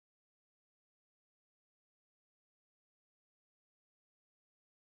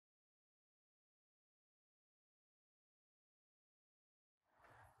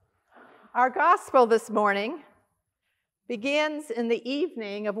Our gospel this morning begins in the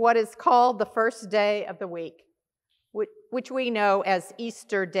evening of what is called the first day of the week, which we know as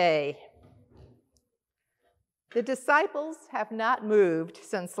Easter Day. The disciples have not moved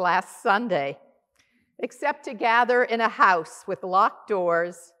since last Sunday, except to gather in a house with locked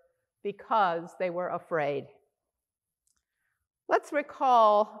doors because they were afraid. Let's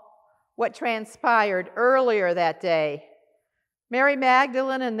recall what transpired earlier that day. Mary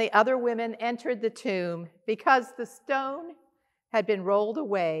Magdalene and the other women entered the tomb because the stone had been rolled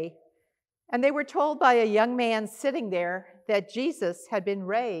away, and they were told by a young man sitting there that Jesus had been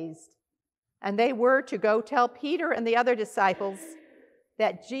raised, and they were to go tell Peter and the other disciples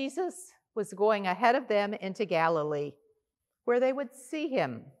that Jesus was going ahead of them into Galilee, where they would see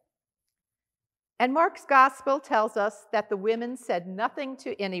him. And Mark's gospel tells us that the women said nothing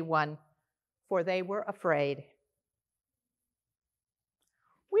to anyone, for they were afraid.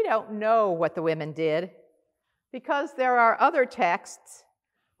 We don't know what the women did because there are other texts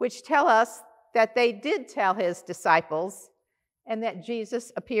which tell us that they did tell his disciples and that Jesus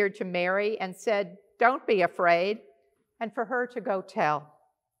appeared to Mary and said, "Don't be afraid," and for her to go tell.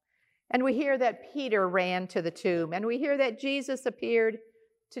 And we hear that Peter ran to the tomb, and we hear that Jesus appeared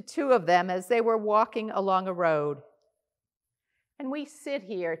to two of them as they were walking along a road. And we sit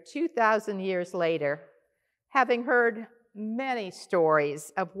here 2,000 years later, having heard many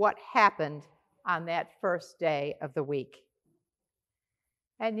stories of what happened on that first day of the week.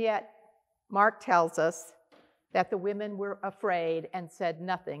 And yet, Mark tells us that the women were afraid and said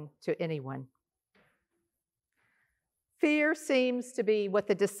nothing to anyone. Fear seems to be what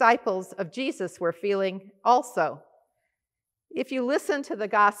the disciples of Jesus were feeling also. If you listen to the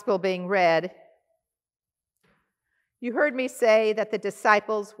gospel being read, you heard me say that the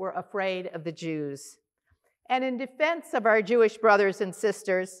disciples were afraid of the Jews. And in defense of our Jewish brothers and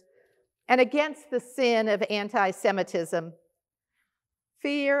sisters, and against the sin of anti-Semitism,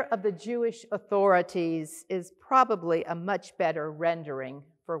 fear of the Jewish authorities is probably a much better rendering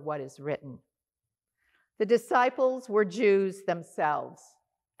for what is written. The disciples were Jews themselves,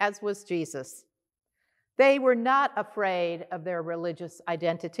 as was Jesus. They were not afraid of their religious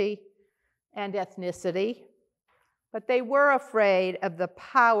identity and ethnicity, but they were afraid of the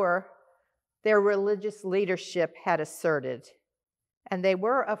power their religious leadership had asserted, and they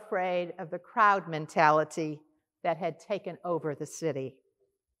were afraid of the crowd mentality that had taken over the city.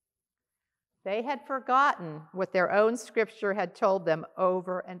 They had forgotten what their own scripture had told them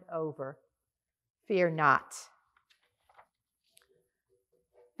over and over: fear not.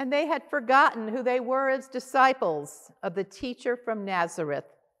 And they had forgotten who they were as disciples of the teacher from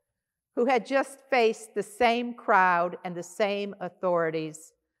Nazareth, who had just faced the same crowd and the same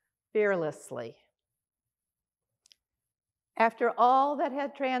authorities fearlessly. After all that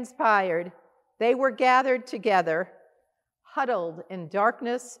had transpired, they were gathered together, huddled in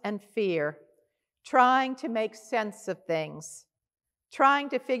darkness and fear, trying to make sense of things, trying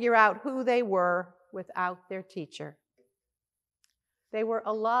to figure out who they were without their teacher. They were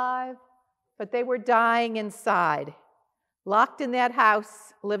alive, but they were dying inside, locked in that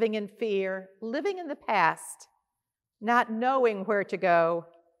house, living in fear, living in the past, not knowing where to go,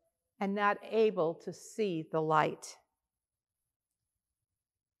 and not able to see the light.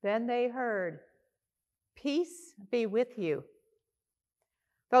 Then they heard, "Peace be with you."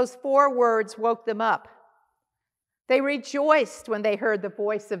 Those 4 words woke them up. They rejoiced when they heard the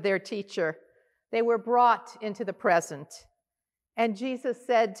voice of their teacher. They were brought into the present. And Jesus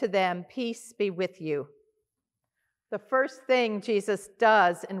said to them, "Peace be with you." The first thing Jesus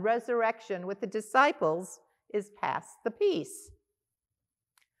does in resurrection with the disciples is pass the peace.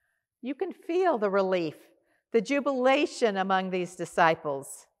 You can feel the relief, the jubilation among these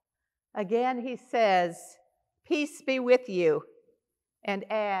disciples. Again, he says, "Peace be with you,"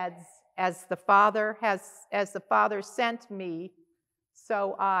 and adds, as the Father sent me,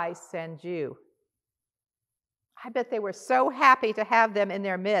 so I send you." I bet they were so happy to have them in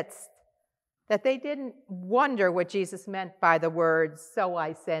their midst that they didn't wonder what Jesus meant by the words, "so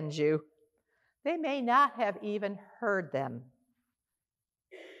I send you." They may not have even heard them.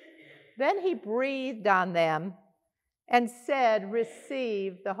 Then he breathed on them and said,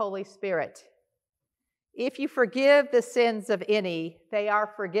 "Receive the Holy Spirit. If you forgive the sins of any, they are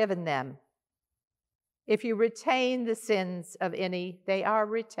forgiven them. If you retain the sins of any, they are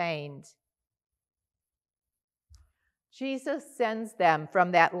retained." Jesus sends them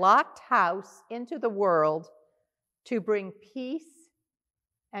from that locked house into the world to bring peace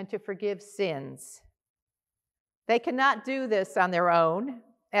and to forgive sins. They cannot do this on their own,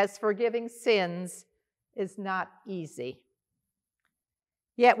 as forgiving sins is not easy.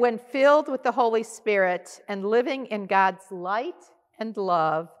 Yet when filled with the Holy Spirit and living in God's light and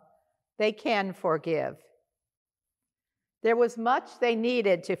love, they can forgive. There was much they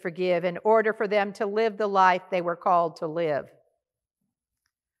needed to forgive in order for them to live the life they were called to live.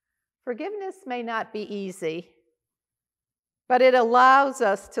 Forgiveness may not be easy, but it allows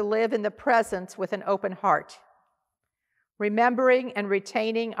us to live in the present with an open heart. Remembering and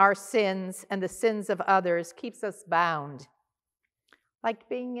retaining our sins and the sins of others keeps us bound, like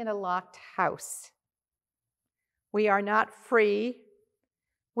being in a locked house. We are not free,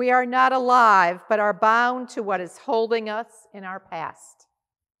 we are not alive, but are bound to what is holding us in our past.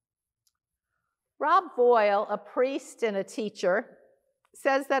 Rob Boyle, a priest and a teacher,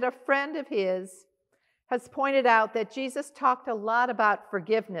 says that a friend of his has pointed out that Jesus talked a lot about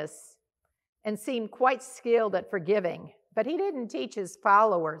forgiveness and seemed quite skilled at forgiving, but he didn't teach his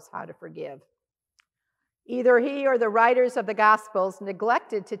followers how to forgive. Either he or the writers of the Gospels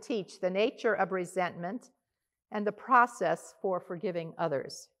neglected to teach the nature of resentment and the process for forgiving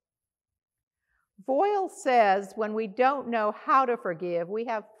others. Boyle says when we don't know how to forgive, we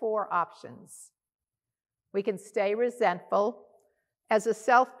have 4 options. We can stay resentful as a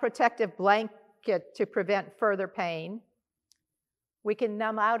self-protective blanket to prevent further pain. We can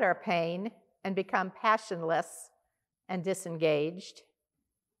numb out our pain and become passionless and disengaged.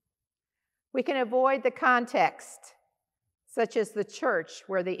 We can avoid the context, such as the church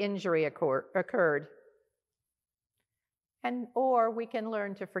where the injury occurred. Or we can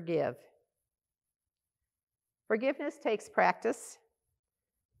learn to forgive. Forgiveness takes practice,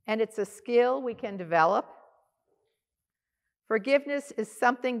 and it's a skill we can develop. Forgiveness is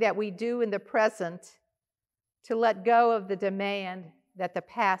something that we do in the present to let go of the demand that the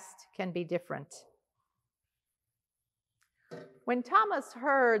past can be different. When Thomas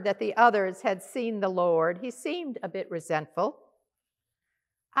heard that the others had seen the Lord, he seemed a bit resentful.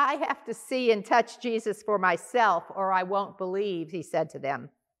 "I have to see and touch Jesus for myself, or I won't believe," he said to them.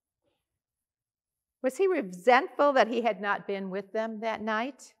 Was he resentful that he had not been with them that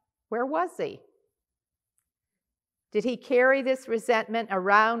night? Where was he? Did he carry this resentment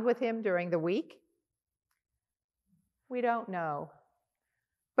around with him during the week? We don't know.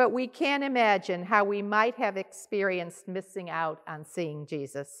 But we can imagine how we might have experienced missing out on seeing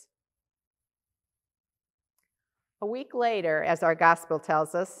Jesus. A week later, as our gospel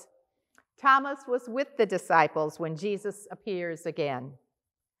tells us, Thomas was with the disciples when Jesus appears again.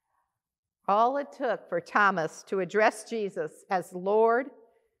 All it took for Thomas to address Jesus as Lord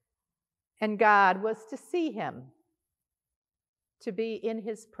and God was to see him, to be in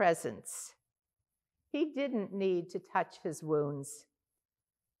his presence. He didn't need to touch his wounds,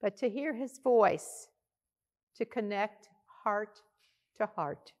 but to hear his voice, to connect heart to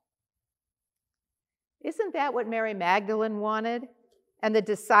heart. Isn't that what Mary Magdalene wanted? And the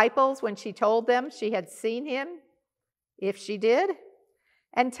disciples when she told them she had seen him, if she did?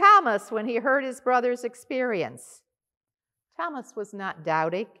 And Thomas when he heard his brother's experience. Thomas was not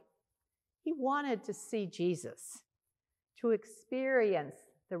doubting. He wanted to see Jesus, to experience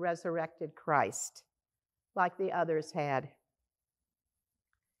the resurrected Christ like the others had.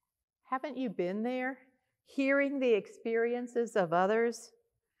 Haven't you been there, hearing the experiences of others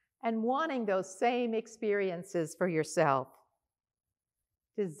and wanting those same experiences for yourself,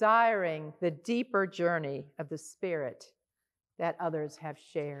 desiring the deeper journey of the Spirit that others have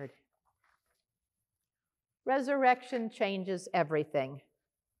shared? Resurrection changes everything.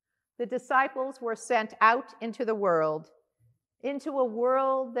 The disciples were sent out into the world, into a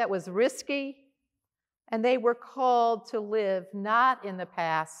world that was risky, and they were called to live not in the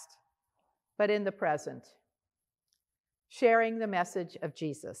past, but in the present, sharing the message of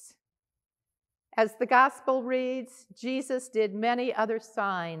Jesus. As the gospel reads, Jesus did many other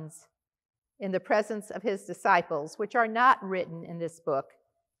signs in the presence of his disciples, which are not written in this book.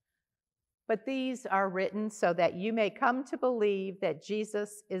 But these are written so that you may come to believe that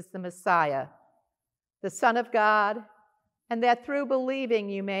Jesus is the Messiah, the Son of God, and that through believing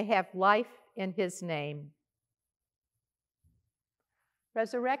you may have life in his name.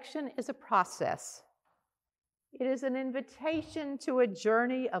 Resurrection is a process. It is an invitation to a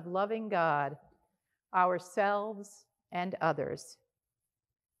journey of loving God, ourselves, and others.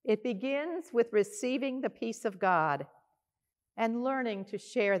 It begins with receiving the peace of God and learning to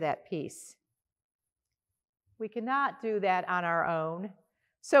share that peace. We cannot do that on our own,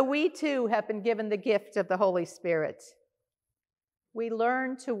 so we too have been given the gift of the Holy Spirit. We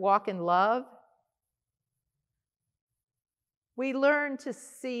learn to walk in love. We learn to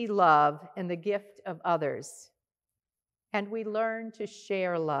see love in the gift of others, and we learn to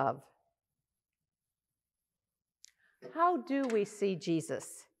share love. How do we see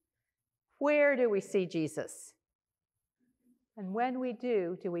Jesus? Where do we see Jesus? And when we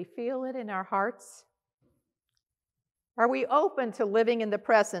do we feel it in our hearts? Are we open to living in the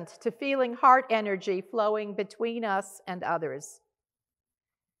present, to feeling heart energy flowing between us and others?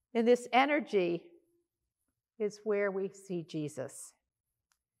 In this energy is where we see Jesus.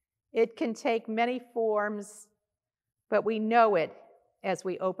 It can take many forms, but we know it as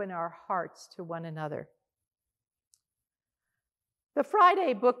we open our hearts to one another. The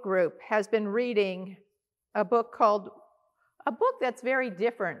Friday book group has been reading a book that's very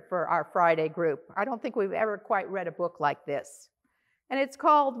different for our Friday group. I don't think we've ever quite read a book like this. And it's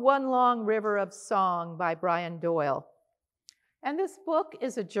called One Long River of Song by Brian Doyle. And this book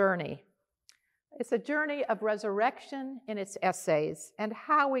is a journey. It's a journey of resurrection in its essays and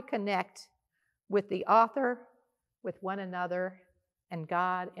how we connect with the author, with one another, and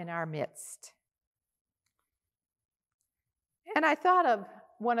God in our midst. And I thought of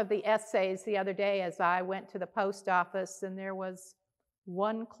one of the essays the other day as I went to the post office, and there was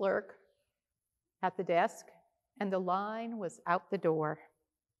one clerk at the desk, and the line was out the door.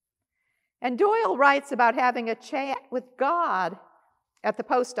 And Doyle writes about having a chat with God at the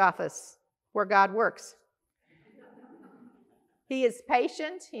post office where God works. He is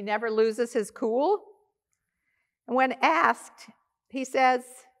patient. He never loses his cool. And when asked, he says,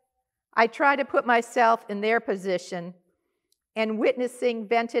 I try to put myself in their position, and witnessing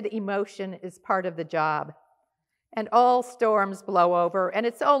vented emotion is part of the job. And all storms blow over, and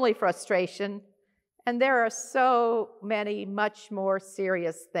it's only frustration. And there are so many much more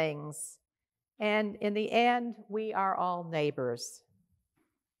serious things. And in the end, we are all neighbors.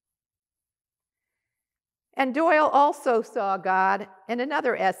 And Doyle also saw God in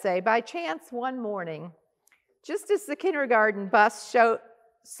another essay. By chance, one morning, just as the kindergarten bus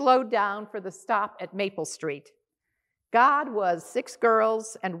slowed down for the stop at Maple Street, God was 6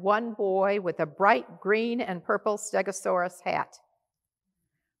 girls and 1 boy with a bright green and purple Stegosaurus hat.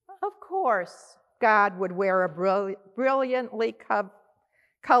 Of course, God would wear a brilliantly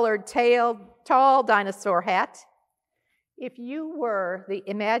colored tall dinosaur hat. If you were the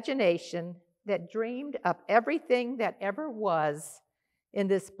imagination that dreamed up everything that ever was in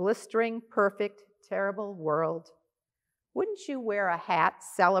this blistering, perfect, terrible world, wouldn't you wear a hat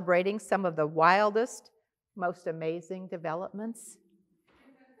celebrating some of the wildest, most amazing developments?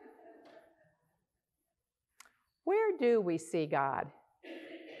 Where do we see God?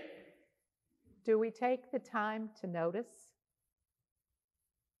 Do we take the time to notice?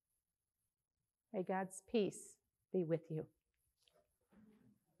 May God's peace be with you.